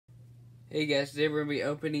Hey guys, today we're going to be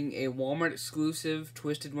opening a Walmart exclusive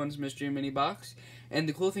Twisted Ones Mystery Mini Box. And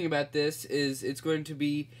the cool thing about this is it's going to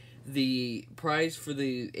be the prize for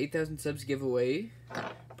the 8,000 subs giveaway.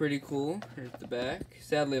 Pretty cool. Here's the back.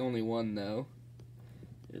 Sadly only one though.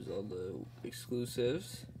 Here's all the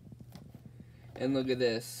exclusives. And look at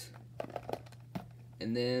this.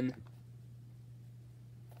 And then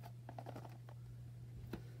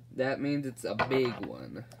that means it's a big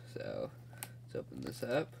one. So let's open this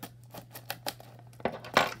up.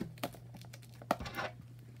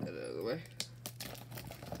 Get it out of the way.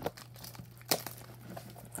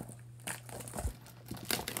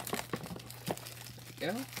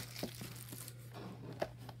 There we go.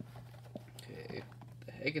 Okay.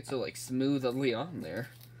 The heck, it's so like smoothly on there.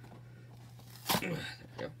 There we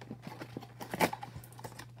go.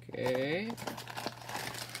 Okay.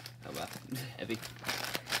 Oh wow, heavy.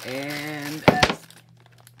 And as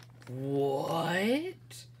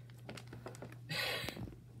what?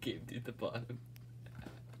 Came to the bottom.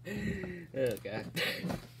 Oh god.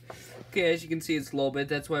 Okay, as you can see, it's a little bit.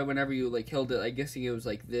 That's why whenever you like held it, I guessing it was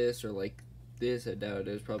like this or like this. I doubt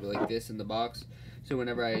it was probably like this in the box. So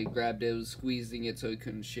whenever I grabbed it, I was squeezing it so it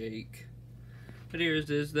couldn't shake. But here's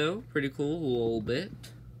this though, pretty cool, a little bit.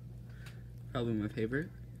 Probably my favorite.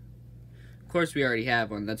 Of course, we already have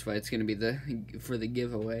one. That's why it's gonna be for the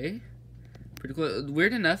giveaway. Pretty cool.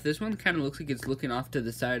 Weird enough, this one kind of looks like it's looking off to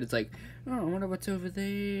the side. It's like, oh, I wonder what's over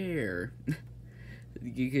there.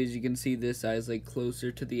 Because you can see this eye's like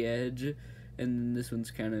closer to the edge, and this one's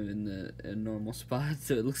kind of in the normal spot,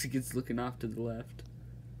 so it looks like it's looking off to the left.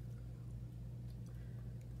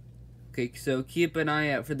 Okay, so keep an eye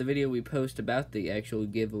out for the video we post about the actual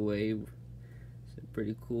giveaway. So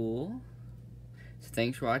pretty cool. So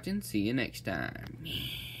thanks for watching. See you next time.